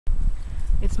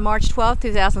It's March 12th,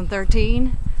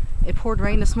 2013. It poured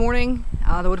rain this morning.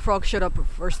 The wood frog showed up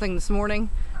first thing this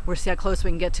morning. We'll see how close we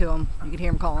can get to him. You can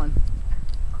hear him calling.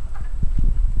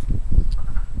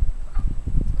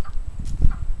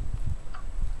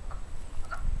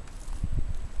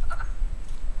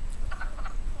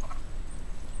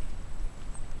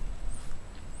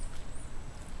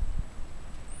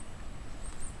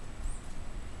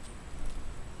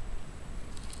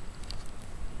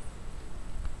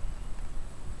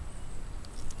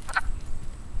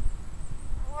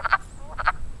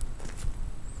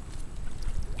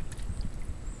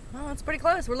 Oh, it's pretty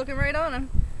close. We're looking right on him.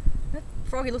 That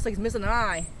froggy looks like he's missing an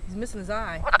eye. He's missing his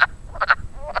eye.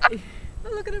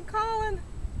 Look at him calling.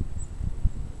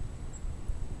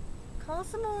 Call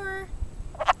some more.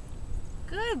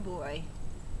 Good boy.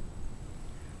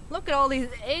 Look at all these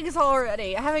eggs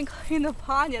already. I haven't cleaned the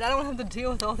pond yet. I don't have to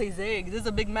deal with all these eggs. There's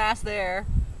a big mass there.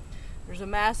 There's a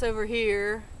mass over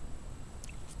here.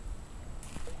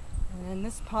 And in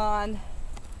this pond,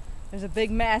 there's a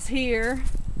big mass here.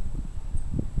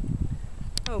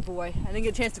 Oh boy, I didn't get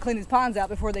a chance to clean these ponds out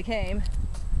before they came.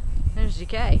 There's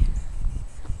GK.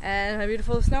 And my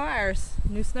beautiful snow iris.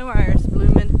 New snow iris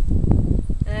blooming.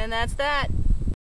 And that's that.